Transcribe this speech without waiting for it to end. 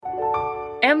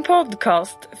En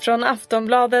podcast från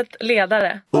Aftonbladet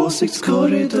Ledare.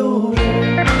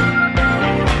 Åsiktskorridorer.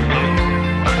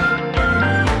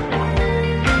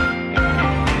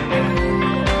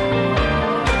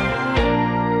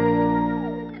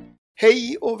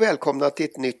 Hej och välkomna till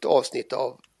ett nytt avsnitt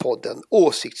av podden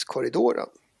Åsiktskorridoren.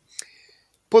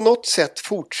 På något sätt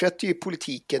fortsätter ju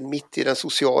politiken mitt i den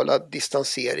sociala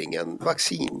distanseringen,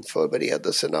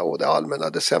 vaccinförberedelserna och det allmänna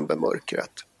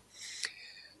decembermörkret.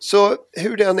 Så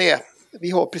hur den är, vi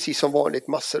har precis som vanligt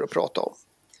massor att prata om.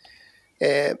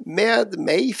 Med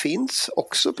mig finns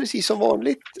också precis som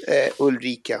vanligt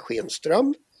Ulrika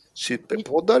Schenström,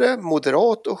 superpoddare,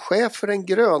 moderat och chef för den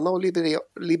gröna och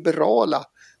liberala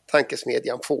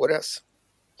tankesmedjan Fores.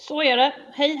 Så är det.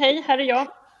 Hej, här är jag.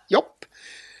 Japp.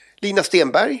 Lina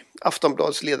Stenberg,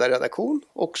 Aftonbladets ledarredaktion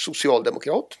och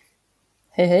socialdemokrat.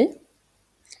 Hej.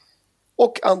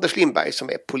 Och Anders Lindberg som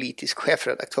är politisk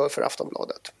chefredaktör för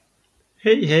Aftonbladet.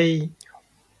 Hej.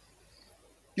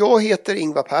 Jag heter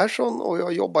Ingvar Persson och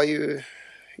jag jobbar ju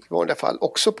i vanliga fall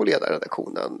också på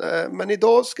ledarredaktionen. Men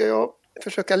idag ska jag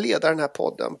försöka leda den här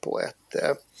podden på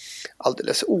ett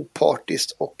alldeles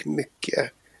opartiskt och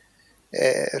mycket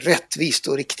rättvist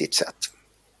och riktigt sätt.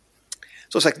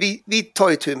 Som sagt, vi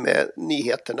tar itu med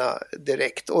nyheterna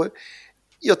direkt. Och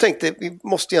jag tänkte vi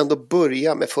måste ju ändå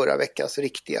börja med förra veckans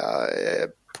riktiga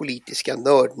politiska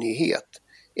nördnyhet.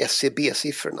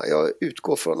 SCB-siffrorna. Jag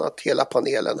utgår från att hela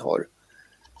panelen har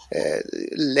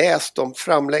läst dem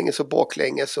framlänges och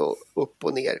baklänges och upp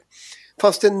och ner.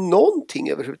 Fanns det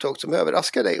någonting överhuvudtaget som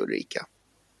överraskade dig, Ulrika?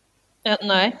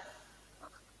 Nej.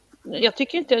 Jag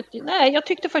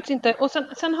tyckte faktiskt inte. Och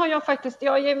sen har jag faktiskt,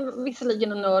 jag är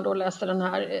visserligen en nörd och läser den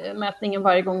här mätningen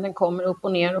varje gång den kommer upp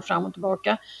och ner och fram och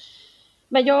tillbaka.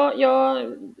 Men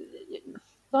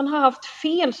de har haft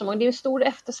fel så många. Det är en stor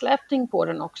eftersläpning på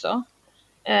den också.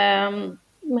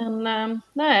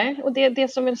 Nej, och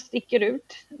det som väl sticker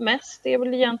ut mest är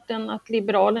väl egentligen att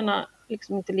liberalerna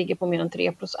liksom inte ligger på mer än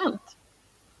 3%.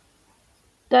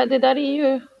 Det där är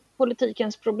ju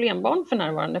politikens problembarn för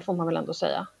närvarande, får man väl ändå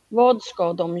säga. Vad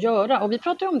ska de göra? Och vi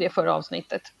pratade om det förra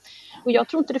avsnittet. Och jag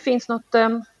tror inte det finns något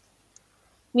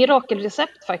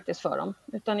mirakelrecept faktiskt för dem.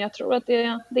 Utan jag tror att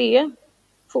det är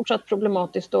fortsatt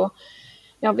problematiskt. Och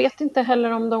jag vet inte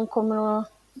heller om de kommer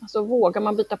att... Alltså, vågar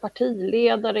man byta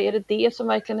partiledare? Är det som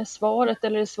verkligen är svaret?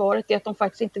 Eller är svaret att de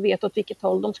faktiskt inte vet åt vilket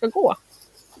håll de ska gå?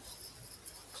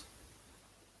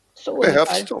 Så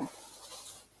behövs de?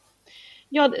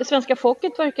 Ja, svenska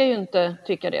folket verkar ju inte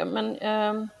tycka det. Men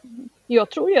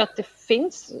jag tror ju att det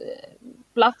finns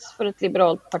plats för ett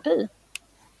liberalt parti.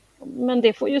 Men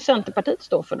det får ju Centerpartiet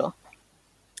stå för då.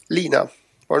 Lina,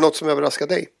 var det något som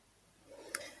överraskade dig?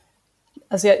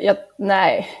 Alltså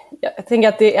nej, jag tänker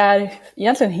att det är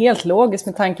egentligen helt logiskt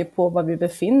med tanke på var vi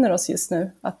befinner oss just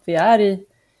nu. Att vi är i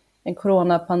en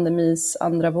coronapandemis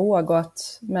andra våg och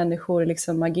att människor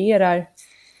liksom agerar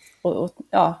och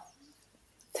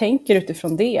tänker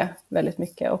utifrån det väldigt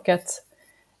mycket. Och att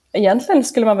egentligen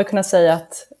skulle man väl kunna säga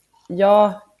att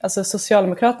alltså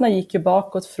Socialdemokraterna gick ju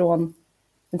bakåt från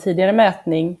en tidigare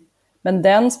mätning, men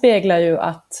den speglar ju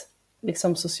att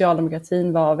liksom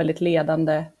socialdemokratin var väldigt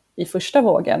ledande i första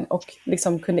vågen och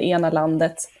liksom kunde ena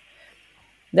landet.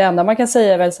 Det enda man kan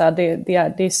säga är väl så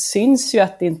här, det syns ju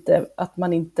att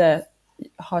man inte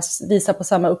visar på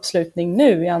samma uppslutning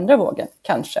nu i andra vågen,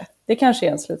 kanske. Det kanske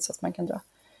är en slutsats man kan dra.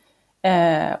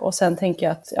 Och sen tänker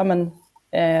jag att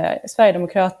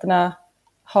Sverigedemokraterna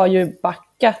har ju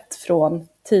backat från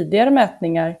tidigare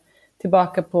mätningar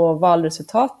tillbaka på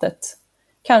valresultatet.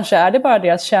 Kanske är det bara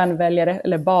deras kärnväljare,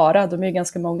 eller bara, de är ju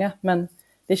ganska många, men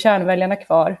det är kärnväljarna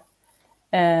kvar.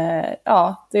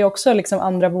 Det är också liksom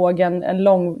andra vågen, en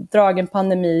långdragen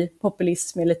pandemi,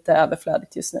 populism är lite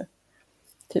överflödigt just nu.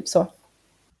 Typ så.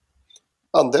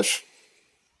 Anders?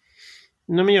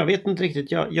 Nej, men jag vet inte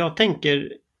riktigt. Jag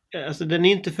tänker, alltså den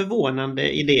är inte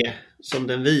förvånande i det som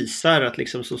den visar, att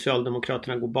liksom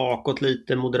Socialdemokraterna går bakåt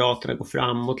lite, Moderaterna går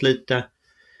framåt lite.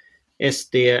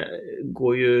 SD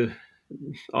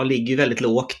ligger ju väldigt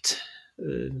lågt.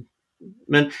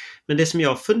 Men det som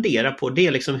jag funderar på, det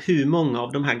är liksom hur många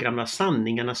av de här gamla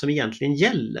sanningarna som egentligen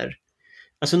gäller.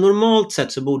 Alltså normalt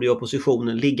sett så borde ju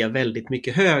oppositionen ligga väldigt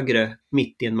mycket högre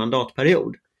mitt i en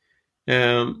mandatperiod.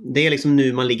 Det är liksom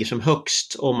nu man ligger som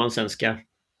högst, om man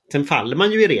sen faller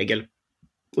man ju i regel.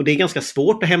 Och det är ganska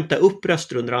svårt att hämta upp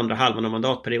röster under andra halvan av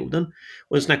mandatperioden.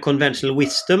 Och en sån här conventional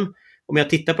wisdom, om jag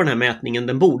tittar på den här mätningen,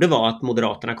 den borde vara att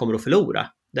Moderaterna kommer att förlora.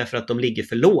 Därför att de ligger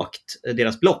för lågt,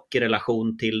 deras block, i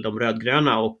relation till de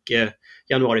rödgröna och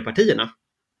januaripartierna.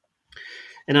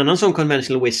 En annan sån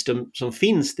conventional wisdom som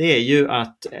finns, det är ju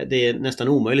att det är nästan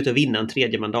omöjligt att vinna en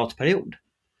tredje mandatperiod.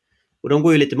 Och de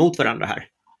går ju lite mot varandra här.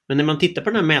 Men när man tittar på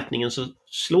den här mätningen så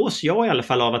slås jag i alla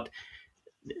fall av att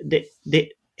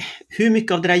hur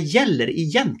mycket av det där gäller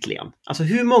egentligen? Alltså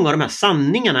hur många av de här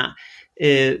sanningarna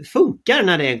funkar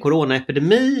när det är en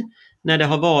coronaepidemi, när det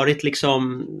har varit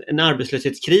liksom en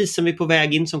arbetslöshetskris som vi är på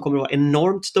väg in som kommer att vara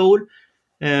enormt stor.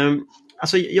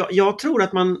 Alltså jag tror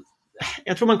att man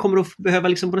kommer att behöva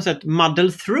liksom på något sätt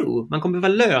muddle through. Man kommer att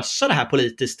behöva lösa det här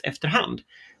politiskt efterhand.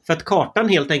 För att kartan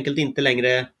helt enkelt inte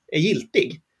längre är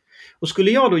giltig. Och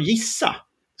skulle jag då gissa,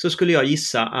 så skulle jag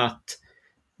gissa att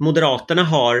Moderaterna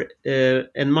har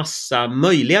en massa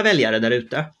möjliga väljare där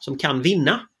ute som kan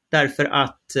vinna. Därför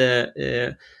att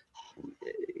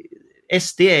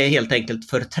SD är helt enkelt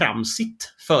för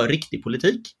tramsigt för riktig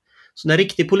politik. Så när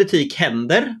riktig politik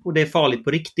händer och det är farligt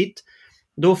på riktigt,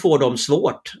 då får de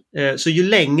svårt. Så ju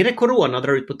längre corona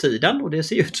drar ut på tiden, och det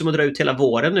ser ut som att dra ut hela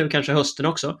våren nu, kanske hösten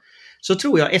också, så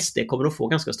tror jag SD kommer att få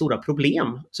ganska stora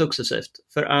problem successivt.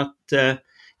 För att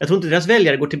jag tror inte deras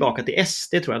väljare går tillbaka till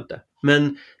SD, tror jag inte.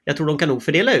 Men jag tror de kan nog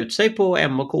fördela ut sig på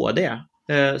M och KD.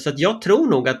 Så att jag tror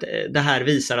nog att det här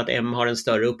visar att M har en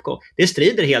större uppgång. Det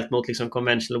strider helt mot liksom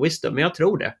conventional wisdom, men jag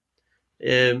tror det.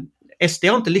 SD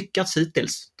har inte lyckats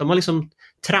hittills. De har liksom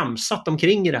tramsat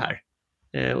omkring i det här.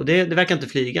 Och det verkar inte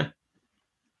flyga.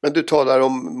 Men du talar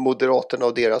om Moderaterna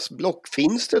och deras block.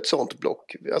 Finns det ett sånt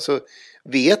block? Alltså,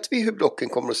 vet vi hur blocken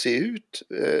kommer att se ut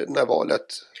när valet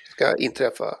ska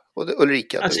inträffa? Och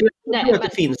Ulrika? Alltså, jag tror att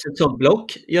det finns ett sånt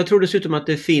block. Jag tror dessutom att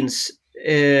det finns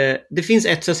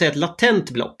ett, så att säga, ett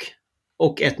latent block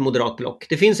och ett moderat block.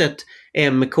 Det finns ett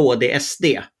M, KD, SD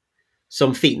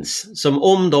som finns. Som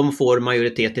om de får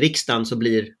majoritet i riksdagen så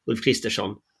blir Ulf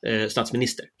Kristersson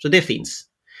statsminister. Så det finns.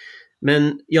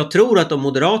 Men jag tror att om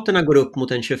Moderaterna går upp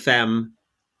mot en 25%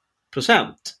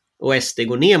 och SD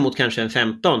går ner mot kanske en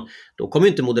 15%, då kommer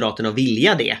inte Moderaterna att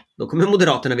vilja det. Då kommer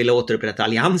Moderaterna vilja återupprätta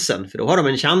alliansen, för då har de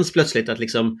en chans plötsligt att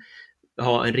liksom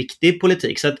ha en riktig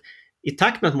politik. Så att i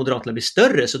takt med att Moderaterna blir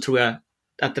större så tror jag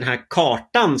att den här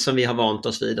kartan som vi har vant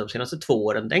oss vid de senaste 2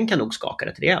 åren, den kan nog skaka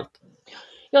rätt rejält.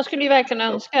 Jag skulle ju verkligen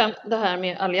önska det här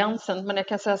med alliansen, men jag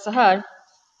kan säga så här.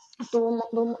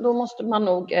 Då måste man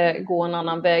nog gå en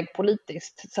annan väg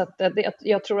politiskt. Så att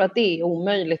jag tror att det är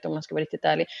omöjligt, om man ska vara riktigt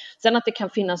ärlig. Sen att det kan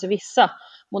finnas vissa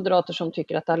moderater som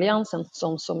tycker att alliansen,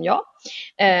 som jag,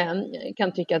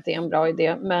 kan tycka att det är en bra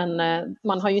idé. Men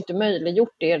man har ju inte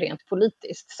möjliggjort det rent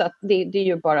politiskt. Så att det är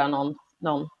ju bara någon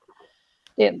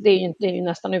det är ju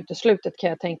nästan uteslutet, kan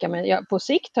jag tänka mig. På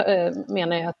sikt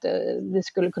menar jag att det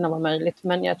skulle kunna vara möjligt,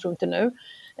 men jag tror inte nu.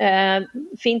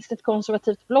 Finns det ett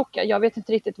konservativt block? Jag vet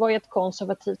inte riktigt, vad är ett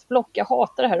konservativt block? Jag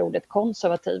hatar det här ordet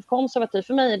konservativ. Konservativ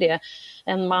för mig är det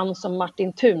en man som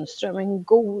Martin Tunström, en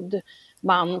god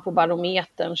man på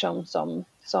barometern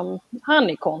som han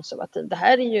är konservativ. Det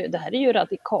här är ju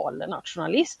radikala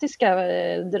nationalistiska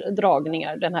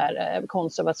dragningar, den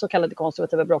här så kallade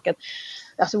konservativa blocket.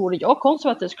 Alltså vore jag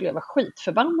konservativ skulle jag vara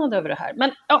skitförbannad över det här.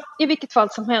 Men ja, i vilket fall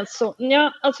som helst så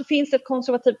alltså finns det ett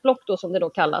konservativt block då, som det då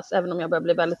kallas, även om jag börjar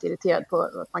bli väldigt irriterad på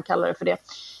att man kallar det för det.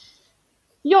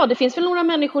 Ja, det finns väl några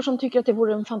människor som tycker att det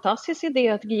vore en fantastisk idé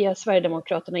att ge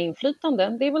Sverigedemokraterna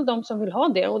inflytande. Det är väl de som vill ha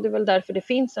det, och det är väl därför det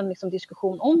finns en liksom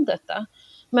diskussion om detta.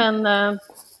 Men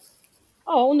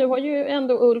ja, och nu har ju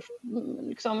ändå Ulf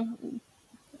liksom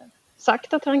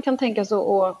sagt att han kan tänka sig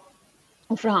att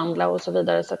förhandla och så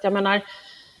vidare. Så att jag menar,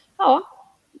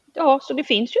 ja, så det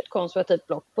finns ju ett konservativt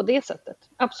block på det sättet.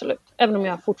 Absolut. Även om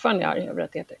jag fortfarande är arg över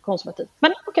att det heter konservativt.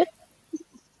 Men okej.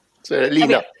 Så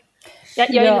Lina.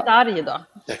 Jag är lite arg idag.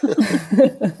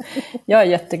 Jag är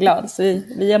jätteglad, så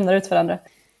vi jämnar ut varandra.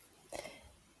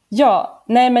 Ja,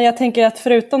 nej, men jag tänker att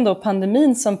förutom då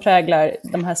pandemin som präglar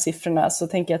de här siffrorna, så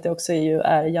tänker jag att det också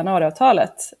är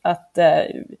januariavtalet. Att,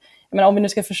 jag menar, om vi nu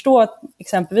ska förstå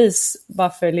exempelvis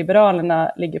varför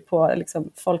Liberalerna ligger på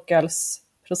liksom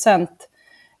folkölsprocent,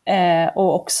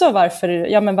 och också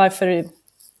varför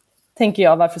tänker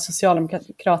jag varför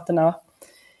Socialdemokraterna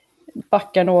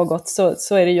backar något,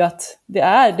 så är det ju att det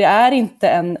är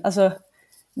inte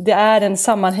det är en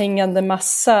sammanhängande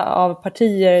massa av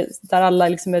partier där alla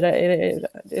liksom är i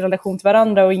relation till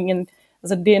varandra, och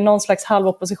det är någon slags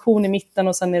halvopposition i mitten,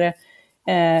 och sen är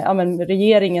det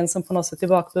regeringen som på något sätt är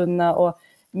bakbundna,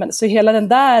 så hela den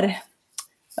där,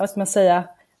 vad ska man säga,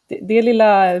 det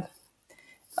lilla,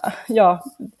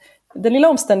 den lilla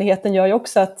omständigheten gör ju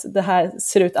också att det här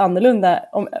ser ut annorlunda,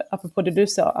 apropå det du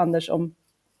sa, Anders, om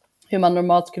hur man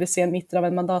normalt skulle se i mitten av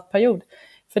en mandatperiod.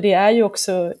 För det är ju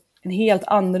också en helt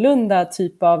annorlunda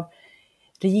typ av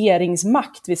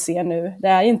regeringsmakt vi ser nu. Det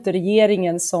är inte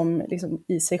regeringen som liksom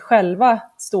i sig själva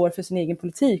står för sin egen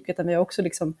politik, utan vi har också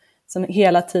liksom, som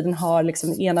hela tiden har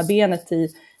liksom ena benet i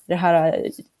det här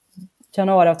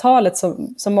januariavtalet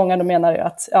som många då menar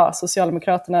att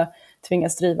Socialdemokraterna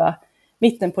tvingas driva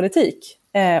mittenpolitik.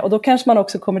 Och då kanske man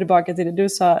också kommer tillbaka till det du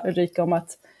sa, Ulrika, om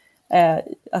att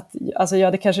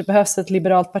det kanske behövs ett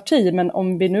liberalt parti, men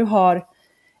om vi nu har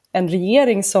en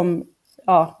regering som,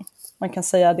 man kan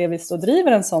säga delvis då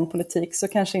driver en sån politik, så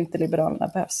kanske inte Liberalerna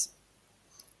behövs.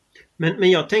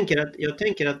 Men jag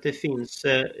tänker att det finns,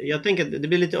 jag tänker att det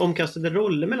blir lite omkastade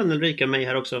roller mellan Ulrika och mig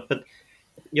här också, för att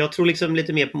jag tror liksom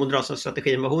lite mer på Moderaternas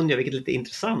strategi än vad hon gör, vilket är lite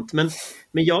intressant. Men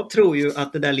jag tror ju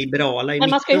att det där liberala i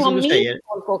mitten, som du säger... Men man ska ju ha med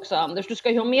folk också, Anders. Du ska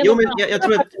ju ha med jag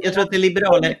tror att det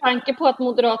liberala... Med tanke på att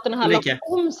Moderaterna har lagt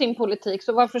om sin politik,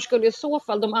 så varför skulle i så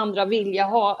fall de andra vilja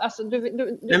ha... Alltså,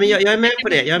 Nej, men jag är med på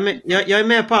det. Jag är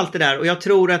med på allt det där. Och jag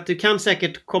tror att du kan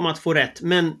säkert komma att få rätt.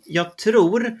 Men jag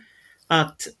tror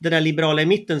att det där liberala i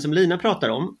mitten som Lina pratar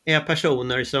om är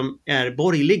personer som är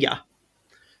borgerliga.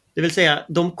 Det vill säga,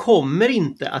 de kommer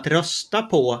inte att rösta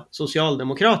på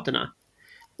Socialdemokraterna.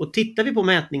 Och tittar vi på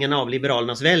mätningen av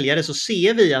Liberalernas väljare, så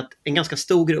ser vi att en ganska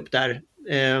stor grupp där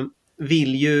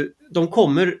de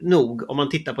kommer nog, om man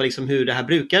tittar på liksom hur det här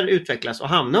brukar utvecklas, och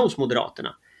hamna hos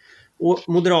Moderaterna. Och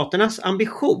Moderaternas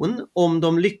ambition, om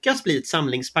de lyckas bli ett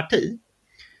samlingsparti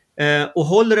och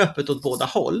håller öppet åt båda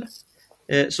håll,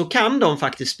 så kan de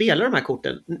faktiskt spela de här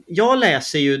korten. Jag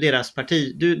läser ju deras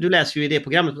parti, du läser ju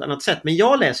idéprogrammet på ett annat sätt, men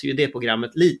jag läser ju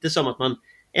idéprogrammet lite som att man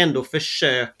ändå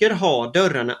försöker ha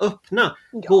dörrarna öppna.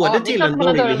 Ja, både till en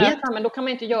borgerlighet. Men då kan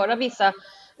man inte göra vissa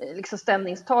liksom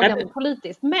ställningstaganden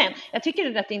politiskt. Men jag tycker det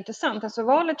är rätt intressant. Alltså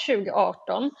valet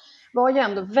 2018 var ju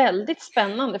ändå väldigt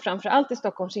spännande, framförallt i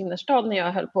Stockholms innerstad, när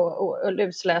jag höll på att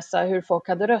lusläsa hur folk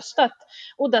hade röstat.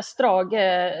 Och där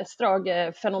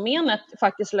Strage-fenomenet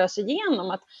faktiskt löser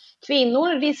igenom att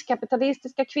kvinnor,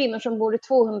 riskkapitalistiska kvinnor som bor i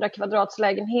 200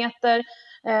 kvadratslägenheter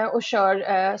och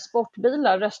kör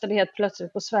sportbilar, röstade helt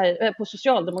plötsligt på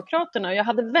Socialdemokraterna. Och jag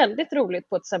hade väldigt roligt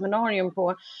på ett seminarium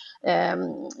på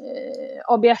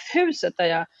ABF-huset, där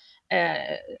jag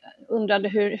undrade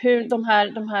hur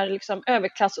de här liksom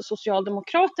överklass- och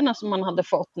socialdemokraterna som man hade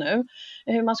fått nu,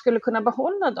 hur man skulle kunna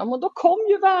behålla dem. Och då kom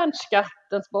ju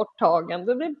värnskattens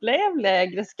borttagande, det blev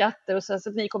lägre skatter, och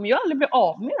så ni kommer ju aldrig bli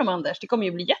av med dem, Anders. Det kommer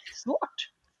ju bli jättesvårt.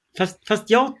 Fast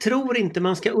jag tror inte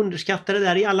man ska underskatta det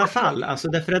där i alla fall. Alltså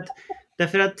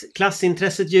därför att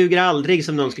klassintresset ljuger aldrig,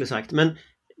 som någon skulle sagt.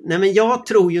 Men jag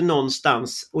tror ju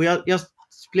någonstans, och jag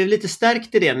blev lite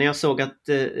stärkt i det när jag såg att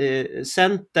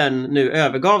Centern nu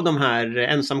övergav de här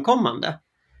ensamkommande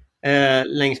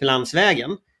längs med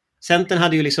landsvägen. Centern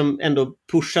hade ju liksom ändå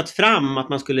pushat fram att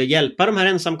man skulle hjälpa de här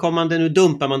ensamkommande. Nu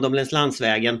dumpar man dem längs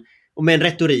landsvägen, och med en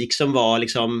retorik som var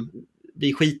liksom,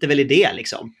 vi skiter väl i det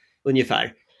liksom,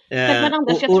 ungefär. Men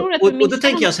Anders, och då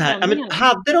tänker jag så här,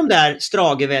 hade de där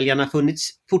Strage-väljarna funnits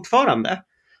fortfarande,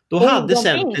 då hade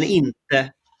Centern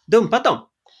inte dumpat dem.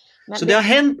 Så det har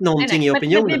hänt någonting i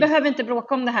opinionen. Men vi behöver inte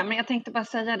bråka om det här, men jag tänkte bara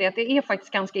säga det, att det är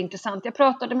faktiskt ganska intressant. Jag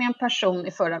pratade med en person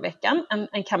i förra veckan,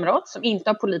 en kamrat som inte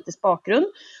har politisk bakgrund,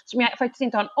 som jag faktiskt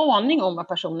inte har en aning om vad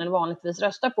personen vanligtvis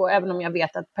röstar på, även om jag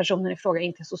vet att personen i fråga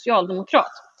inte är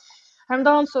socialdemokrat.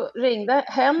 Häromdagen så ringde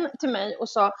hen till mig och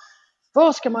sa,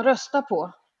 vad ska man rösta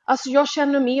på? Alltså jag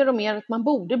känner mer och mer att man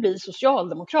borde bli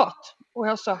socialdemokrat. Och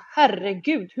jag sa,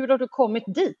 herregud, hur har du kommit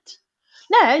dit?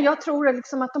 Nej, jag tror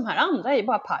liksom att de här andra är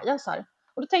bara pajasar.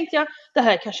 Och då tänkte jag, det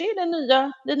här kanske är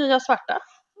det nya svarta.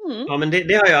 Mm. Ja, men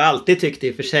det har jag alltid tyckt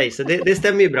i och för sig, så det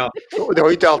stämmer ju bra. Och det har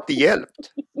ju inte alltid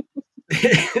hjälpt.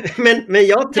 men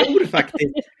jag tror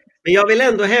faktiskt, men jag vill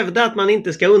ändå hävda att man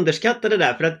inte ska underskatta det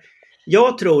där, för att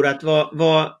jag tror att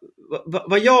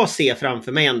vad jag ser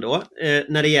framför mig ändå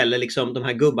när det gäller liksom de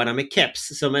här gubbarna med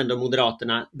keps som ändå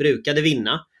Moderaterna brukade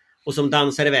vinna och som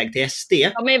dansar iväg till SD.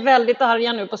 De är väldigt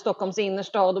arga nu på Stockholms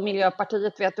innerstad, och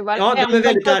Miljöpartiet, vet du. Ja, de är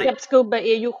väldigt arga. Kepsgubbe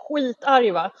är ju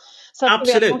skitarg, va? Så att,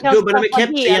 absolut, vet, gubbarna med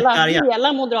keps är jättearga.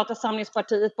 Hela Moderata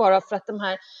samlingspartiet bara för att de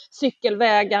här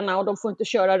cykelvägarna, och de får inte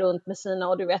köra runt med sina,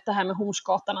 och du vet det här med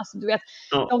Hornsgatan, alltså, du vet,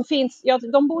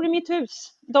 de bor i mitt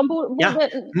hus.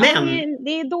 Men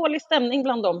det är dålig stämning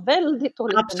bland dem, väldigt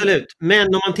dålig absolut, stämning. Men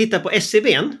om man tittar på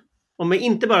SCB:n, om man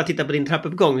inte bara tittar på din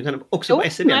trappuppgång utan också på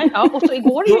SCB. Och så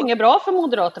går det ju inget bra för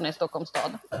Moderaterna i Stockholms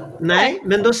stad. Nej,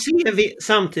 men då ser vi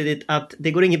samtidigt att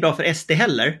det går inget bra för SD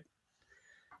heller.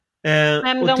 Nej,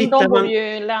 men de bor ju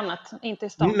i länet, inte i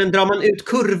stan. Men drar man ut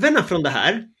kurvorna från det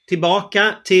här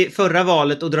tillbaka till förra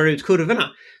valet och drar ut kurvorna,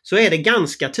 så är det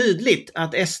ganska tydligt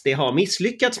att SD har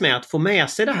misslyckats med att få med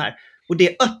sig det här. Och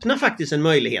det öppnar faktiskt en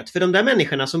möjlighet för de där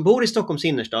människorna som bor i Stockholms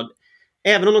innerstad.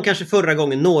 Även om de kanske förra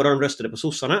gången några av dem röstade på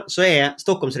sossarna, så är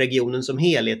Stockholmsregionen som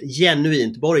helhet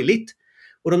genuint borgerligt.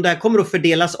 Och de där kommer att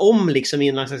fördelas om liksom i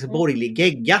en slags borgerlig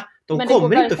gegga De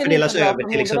kommer inte att fördelas över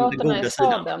till liksom den goda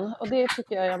sidan. Och det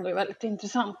tycker jag ändå är väldigt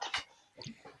intressant.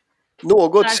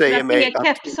 Något säger mig att...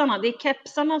 Det är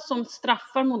kepsarna som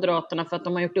straffar Moderaterna för att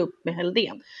de har gjort upp med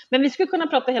Helldén. Men vi skulle kunna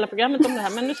prata hela programmet om det här,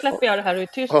 men nu släpper jag det här och är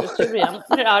tyst och sur igen.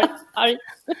 Nu är arg.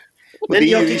 Men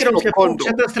jag tycker de ska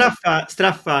fortsätta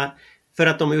straffa för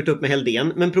att de har gjort upp med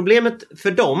Helldén. Men problemet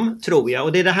för dem, tror jag,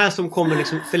 och det är det här som kommer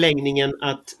liksom förlängningen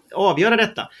att avgöra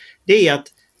detta, det är att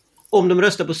om de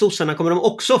röstar på sossarna kommer de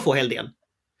också få Helldén.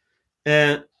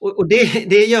 Och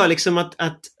det gör liksom att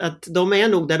de är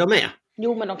nog där de är.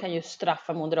 Jo, men de kan ju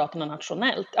straffa Moderaterna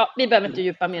nationellt. Ja, vi behöver inte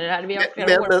djupa mer i det här. Vi har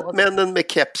flera år på oss. Männen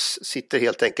med keps sitter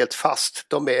helt enkelt fast.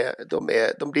 De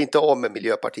blir inte av med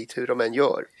Miljöpartiet hur de än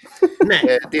gör.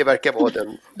 Nej. Det verkar vara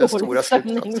den stora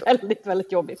slutsatsen. Väldigt,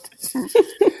 väldigt jobbigt.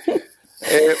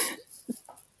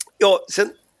 Ja, sen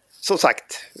som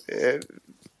sagt,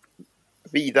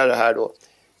 vidare här då.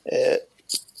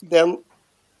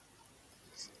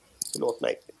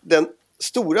 Den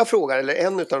stora frågan, eller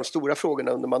en av de stora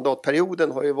frågorna under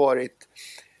mandatperioden har ju varit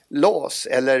LAS,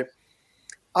 eller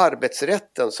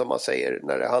arbetsrätten som man säger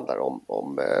när det handlar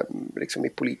om liksom i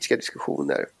politiska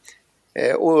diskussioner.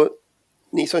 Och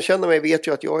ni som känner mig vet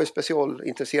ju att jag är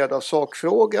specialintresserad av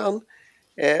sakfrågan.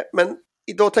 Men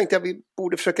idag tänkte jag att vi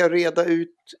borde försöka reda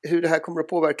ut hur det här kommer att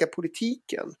påverka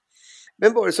politiken.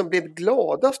 Vem var det som blev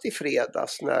gladast i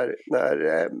fredags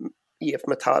när IF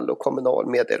Metall och Kommunal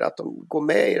meddelade att de går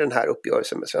med i den här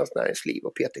uppgörelsen med Svenskt Näringsliv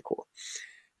och PTK?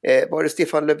 Var det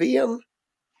Stefan Löfven,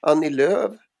 Annie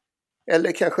Lööf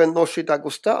eller kanske Nooshi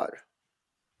Dadgostar?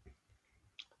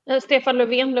 Stefan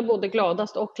Löfven blev både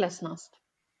gladast och ledsnast.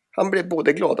 Han blev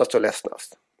både gladast och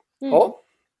ledsnast. Mm. Ja.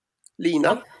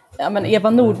 Lina? Ja, men Eva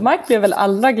Nordmark blev väl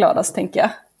allra gladast, tänker jag.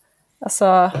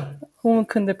 Alltså, hon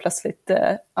kunde plötsligt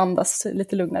andas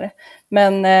lite lugnare.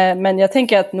 Men jag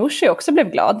tänker att Nooshi också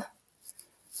blev glad.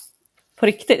 På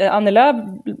riktigt. Annie Lööf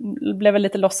blev väl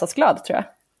lite låtsasglad, tror jag.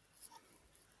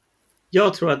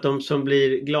 Jag tror att de som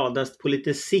blir gladast på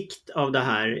lite sikt av det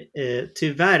här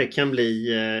tyvärr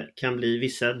kan bli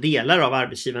vissa delar av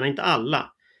arbetsgivarna, inte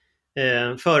alla.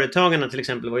 Företagarna till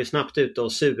exempel var ju snabbt ute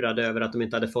och surade över att de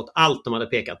inte hade fått allt de hade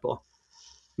pekat på.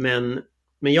 Men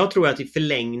jag tror att i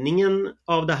förlängningen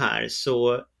av det här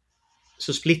så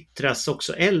splittras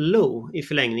också LO i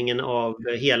förlängningen av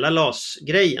hela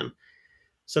LAS-grejen.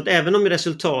 Så att även om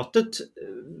resultatet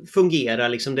fungerar,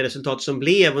 liksom det resultat som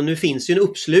blev, och nu finns ju en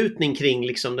uppslutning kring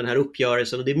liksom den här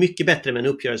uppgörelsen, och det är mycket bättre med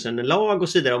en uppgörelse än en lag och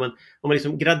så vidare. Om man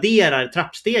liksom graderar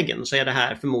trappstegen så är det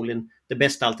här förmodligen det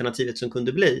bästa alternativet som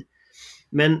kunde bli.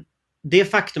 Men det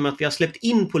faktum att vi har släppt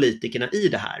in politikerna i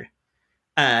det här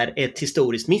är ett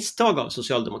historiskt misstag av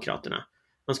Socialdemokraterna.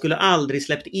 Man skulle aldrig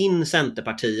släppt in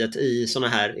Centerpartiet i såna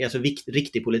här, alltså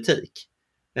riktig politik.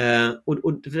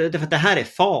 Och därför att det här är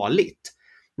farligt.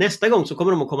 Nästa gång så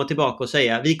kommer de att komma tillbaka och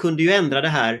säga: vi kunde ju ändra det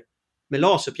här med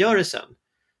LAS-uppgörelsen.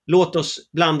 Låt oss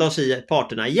blanda oss i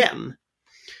parterna igen.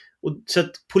 Och så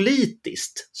att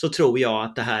politiskt så tror jag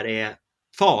att det här är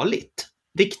farligt.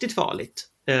 Riktigt farligt.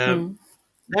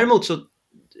 Däremot så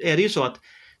är det ju så att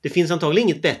det finns antagligen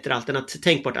inget bättre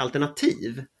tänkbart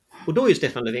alternativ. Och då är ju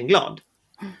Stefan Löfven glad.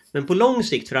 Men på lång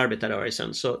sikt för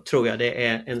arbetarrörelsen så tror jag det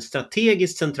är en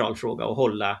strategiskt central fråga att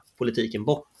hålla politiken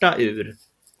borta ur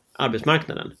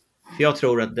arbetsmarknaden. För jag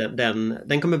tror att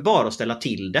den kommer bara att ställa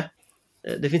till det.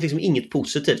 Det finns liksom inget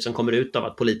positivt som kommer ut av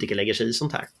att politiker lägger sig i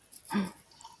sånt här.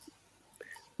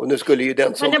 Och nu skulle ju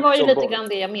den som, men det var ju lite grann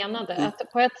det jag menade.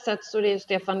 Att på ett sätt så är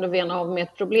Stefan Löfven av med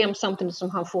ett problem samtidigt som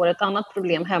han får ett annat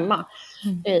problem hemma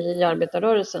i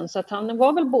arbetarrörelsen. Så att han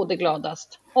var väl både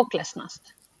gladast och ledsnast.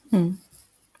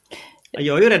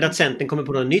 Jag är ju rädd att Centern kommer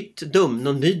på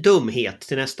någon ny dumhet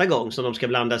till nästa gång som de ska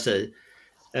blanda sig i.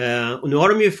 Och nu har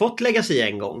de ju fått lägga sig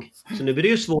en gång. Så nu blir det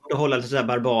ju svårt att hålla lite så här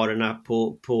barbarerna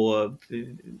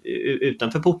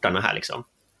utanför portarna här liksom.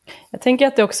 Jag tänker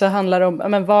att det också handlar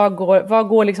om vad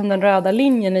går liksom den röda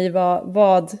linjen i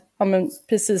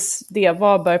precis det,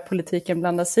 vad bör politiken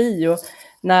blanda sig i, och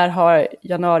när har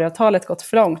januariavtalet gått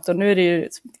för långt? Och nu är det ju,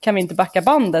 kan vi inte backa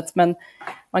bandet, men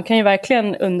man kan ju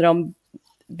verkligen undra om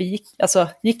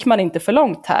gick man inte för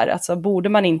långt här? Alltså borde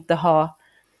man inte ha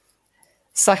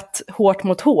satt hårt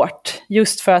mot hårt,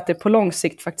 just för att det på lång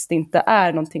sikt faktiskt inte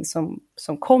är någonting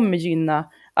som kommer gynna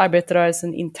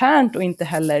arbetarrörelsen internt, och inte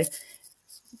heller,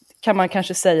 kan man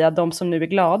kanske säga, de som nu är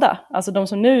glada. Alltså de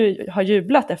som nu har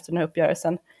jublat efter den här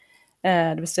uppgörelsen,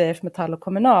 det vill säga för Metall och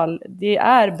Kommunal, det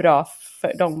är bra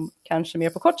för dem kanske mer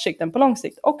på kort sikt än på lång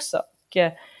sikt också. Och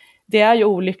det är ju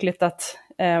olyckligt att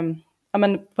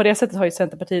på det sättet har ju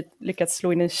Centerpartiet lyckats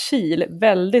slå in en kil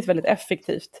väldigt, väldigt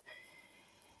effektivt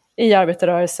i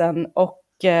arbetarrörelsen, och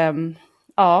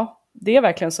det är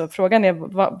verkligen så. Frågan är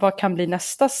vad kan bli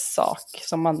nästa sak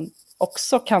som man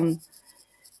också kan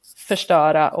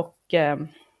förstöra och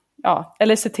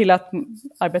eller se till att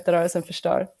arbetarrörelsen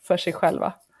förstör för sig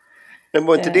själva. Men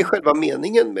var inte det själva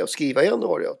meningen med att skriva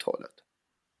januariavtalet?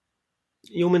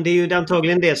 Jo, men det är ju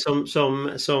antagligen det alltså,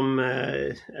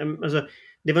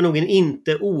 det var nog en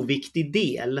inte oviktig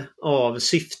del av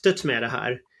syftet med det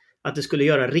här. Att det skulle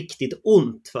göra riktigt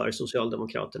ont för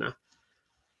Socialdemokraterna.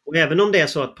 Och även om det är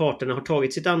så att parterna har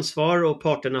tagit sitt ansvar och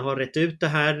parterna har rätt ut det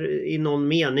här i någon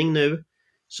mening nu,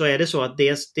 så är det så att det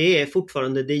är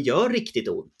fortfarande, det gör riktigt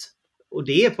ont. Och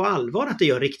det är på allvar att det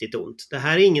gör riktigt ont. Det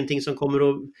här är ingenting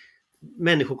som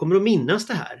människor kommer att minnas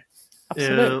det här.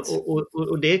 Absolut.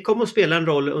 Och det kommer att spela en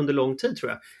roll under lång tid,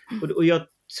 tror jag. Och jag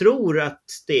tror att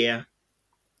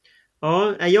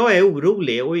jag är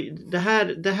orolig, och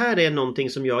det här är någonting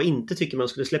som jag inte tycker man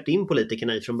skulle släppt in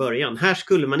politikerna i från början. Här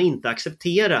skulle man inte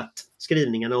accepterat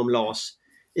skrivningarna om LAS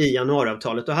i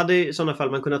januariavtalet. Då hade i sådana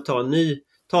fall man kunnat ta en ny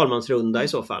talmansrunda i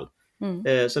så fall.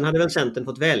 Sen hade väl Centern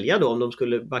fått välja då om de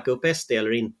skulle backa upp SD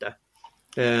eller inte.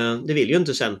 Det vill ju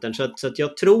inte Centern, så att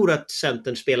jag tror att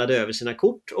Centern spelade över sina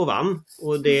kort och vann,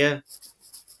 och det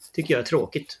tycker jag är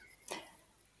tråkigt.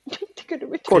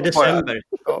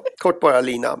 Kort bara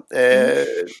Lina.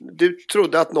 Du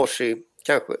trodde att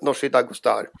Nooshi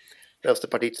Dadgostar,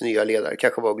 Vänsterpartiets nya ledare,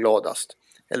 kanske var gladast.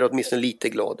 Eller åtminstone lite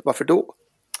glad. Varför då?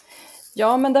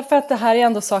 Ja, men därför att det här är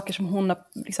ändå saker som hon har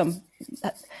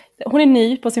hon är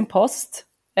ny på sin post.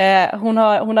 Hon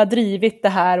har drivit det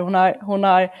här. Hon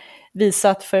har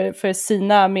visat för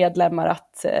sina medlemmar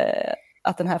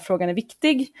att den här frågan är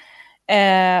viktig.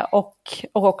 Och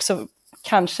också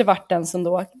kanske varit den som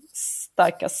då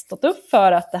starkast stått upp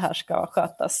för att det här ska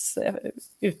skötas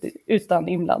utan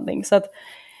inblandning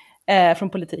från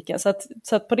politiken. Så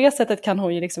att på det sättet kan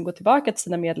hon ju liksom gå tillbaka till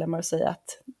sina medlemmar och säga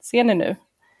att ser ni nu,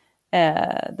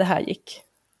 det här gick.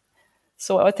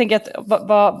 Så jag tänker att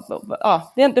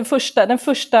det är den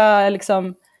första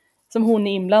liksom, som hon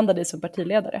är inblandad i som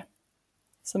partiledare.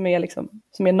 Som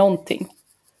är någonting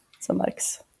som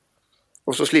märks.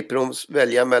 Och så slipper hon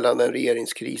välja mellan en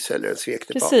regeringskris eller en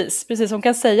svekdebatt. Precis. Hon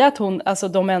kan säga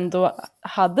att de ändå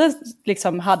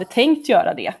hade tänkt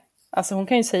göra det. Alltså hon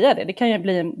kan ju säga det. Det kan ju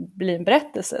bli en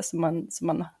berättelse som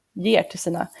man ger till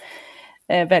sina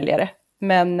väljare.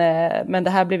 Men det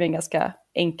här blev en ganska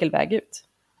enkel väg ut.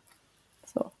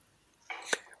 Så.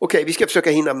 Okej, vi ska försöka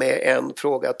hinna med en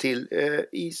fråga till.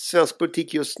 I svensk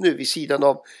politik just nu, vid sidan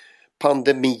av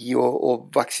pandemi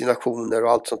och vaccinationer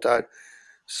och allt sånt där,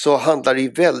 så handlar det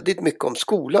ju väldigt mycket om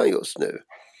skolan just nu.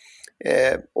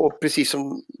 Och precis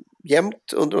som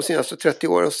jämt under de senaste 30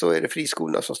 åren så är det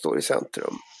friskolorna som står i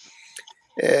centrum.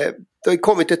 Det har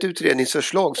kommit ett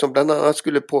utredningsförslag som bland annat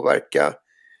skulle påverka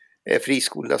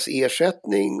friskolornas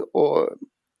ersättning och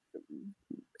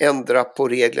ändra på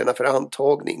reglerna för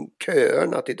antagning.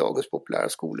 Köerna till dagens populära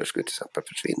skolor skulle till exempel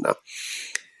försvinna.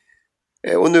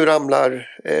 Och nu ramlar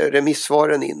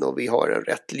remissvaren in och vi har en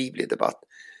rätt livlig debatt.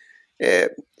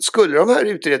 Skulle de här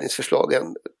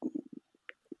utredningsförslagen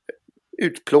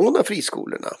utplåna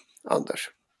friskolorna, Anders?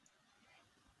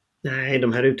 Nej,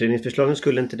 de här utredningsförslagen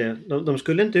skulle inte det. De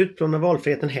skulle inte utplåna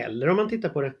valfriheten heller om man tittar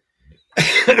på det.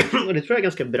 Och det tror jag är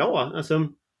ganska bra. Alltså,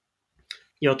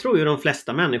 jag tror ju de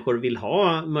flesta människor vill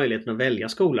ha möjligheten att välja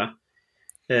skola.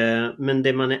 Men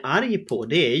det man är arg på,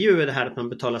 det är ju det här att man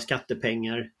betalar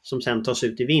skattepengar som sen tas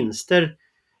ut i vinster.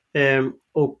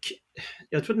 Och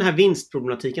jag tror att den här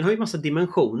vinstproblematiken har ju massa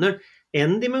dimensioner.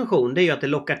 En dimension, det är ju att det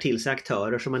lockar till sig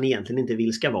aktörer som man egentligen inte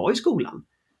vill ska vara i skolan.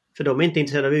 För de är inte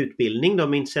intresserade av utbildning,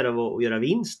 de är intresserade av att göra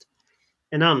vinst.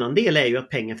 En annan del är ju att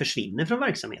pengar försvinner från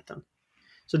verksamheten.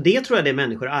 Så det tror jag det är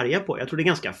människor är arga på. Jag tror det är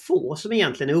ganska få som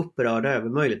egentligen är upprörda över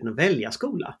möjligheten att välja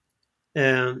skola.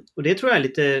 Och det tror jag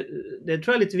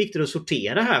är lite viktigt att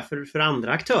sortera här för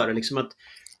andra aktörer. Liksom att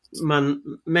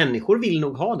människor vill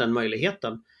nog ha den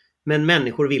möjligheten. Men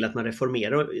människor vill att man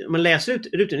reformerar. Och man läser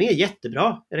utredningen är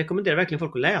jättebra. Jag rekommenderar verkligen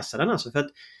folk att läsa den. Alltså, för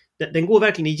att den går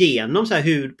verkligen igenom så här,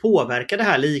 hur påverkar det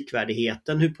här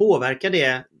likvärdigheten? Hur påverkar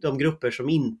det de grupper som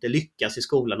inte lyckas i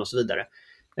skolan och så vidare?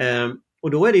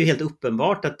 Och då är det ju helt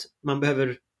uppenbart att man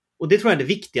behöver, och det tror jag är det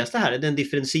viktigaste här, är en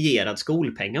differentierad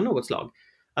skolpeng av något slag.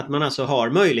 Att man alltså har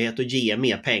möjlighet att ge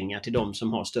mer pengar till de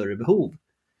som har större behov.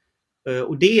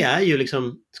 Och det är ju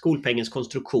liksom, skolpengens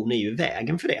konstruktion är ju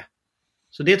vägen för det.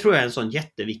 Så det tror jag är en sån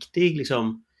jätteviktig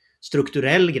liksom,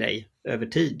 strukturell grej över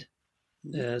tid.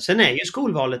 Sen är ju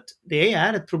skolvalet, det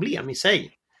är ett problem i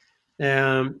sig.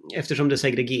 Eftersom det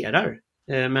segregerar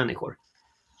människor.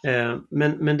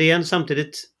 Men det är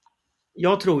samtidigt,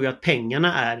 jag tror ju att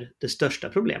pengarna är det största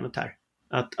problemet här.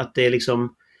 Att det är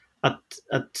liksom, att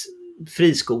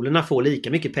friskolorna får lika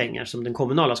mycket pengar som den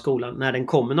kommunala skolan när den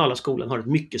kommunala skolan har ett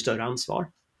mycket större ansvar.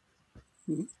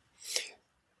 Mm.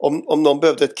 Om någon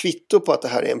behövde ett kvitto på att det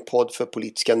här är en podd för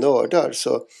politiska nördar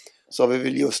så har vi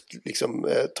väl just liksom,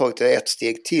 tagit det ett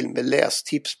steg till med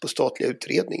lästips på statliga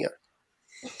utredningar.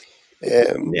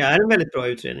 Det är en väldigt bra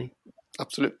utredning.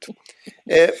 Absolut.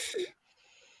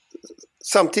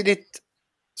 Samtidigt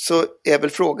så är väl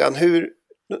frågan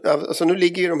alltså nu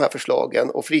ligger ju de här förslagen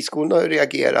och friskolorna har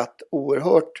reagerat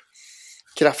oerhört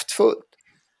kraftfullt.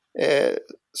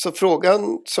 Så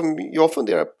frågan som jag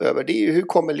funderar över det är ju hur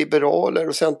kommer liberaler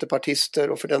och centerpartister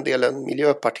och för den delen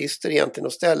miljöpartister egentligen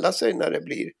att ställa sig när det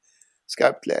blir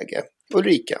skarpt läge?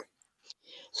 Ulrika?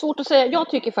 Svårt att säga. Jag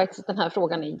tycker faktiskt att den här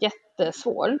frågan är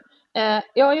jättesvår.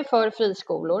 Jag är för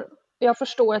friskolor. Jag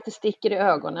förstår att det sticker i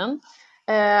ögonen.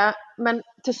 Men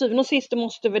till syvende och sist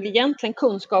måste väl egentligen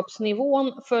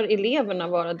kunskapsnivån för eleverna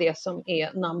vara det som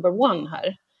är number one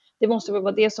här. Det måste väl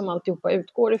vara det som alltihopa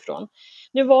utgår ifrån.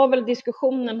 Nu var väl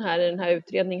diskussionen här i den här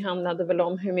utredningen handlade väl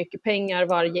om hur mycket pengar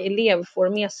varje elev får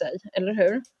med sig, eller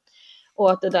hur?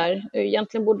 Och att det där,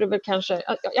 egentligen borde det väl kanske,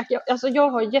 alltså jag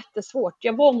har jättesvårt,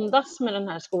 jag våndas med den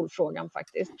här skolfrågan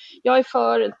faktiskt. Jag är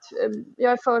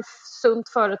för sunt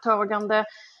företagande,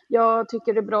 jag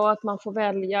tycker det är bra att man får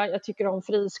välja, jag tycker om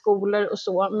friskolor och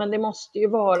så, men det måste ju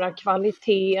vara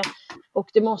kvalitet och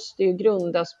det måste ju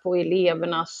grundas på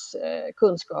elevernas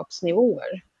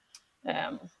kunskapsnivåer.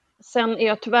 Sen är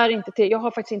jag tyvärr inte jag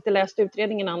har faktiskt inte läst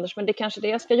utredningen, Anders, men det är kanske det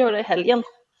jag ska göra i helgen.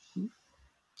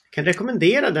 Jag kan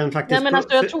rekommendera den faktiskt. Nej, men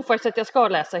alltså, jag tror faktiskt att jag ska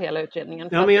läsa hela utredningen.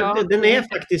 Ja, men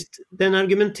den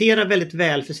argumenterar väldigt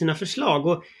väl för sina förslag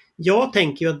och jag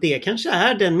tänker ju att det kanske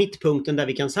är den mittpunkten där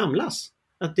vi kan samlas.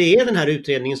 Att det är den här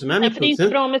utredningen som är mittpunkten. Nej, för det är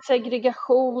inte bra med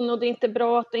segregation och det är inte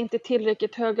bra att det inte är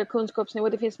tillräckligt höga kunskapsnivå.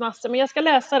 Det finns massor, men jag ska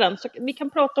läsa den så vi kan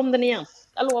prata om den igen.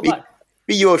 Jag lovar.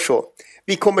 Vi gör så.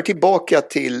 Vi kommer tillbaka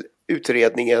till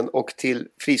utredningen och till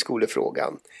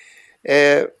friskolefrågan.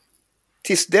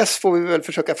 Tills dess får vi väl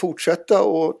försöka fortsätta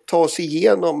och ta oss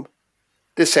igenom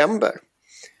december.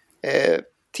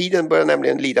 Tiden börjar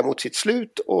nämligen lida mot sitt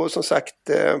slut och som sagt,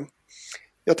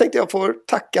 jag tänkte jag får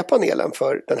tacka panelen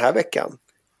för den här veckan.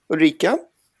 Ulrika,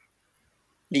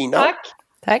 Lina.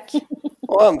 Tack.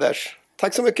 Och Anders.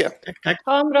 Tack så mycket. Tack.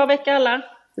 Ha en bra vecka alla.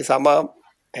 Detsamma.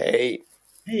 Hej.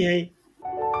 Hej.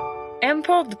 En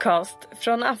podcast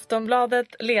från Aftonbladet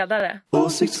Ledare.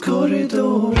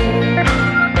 Åsiktskorridorer.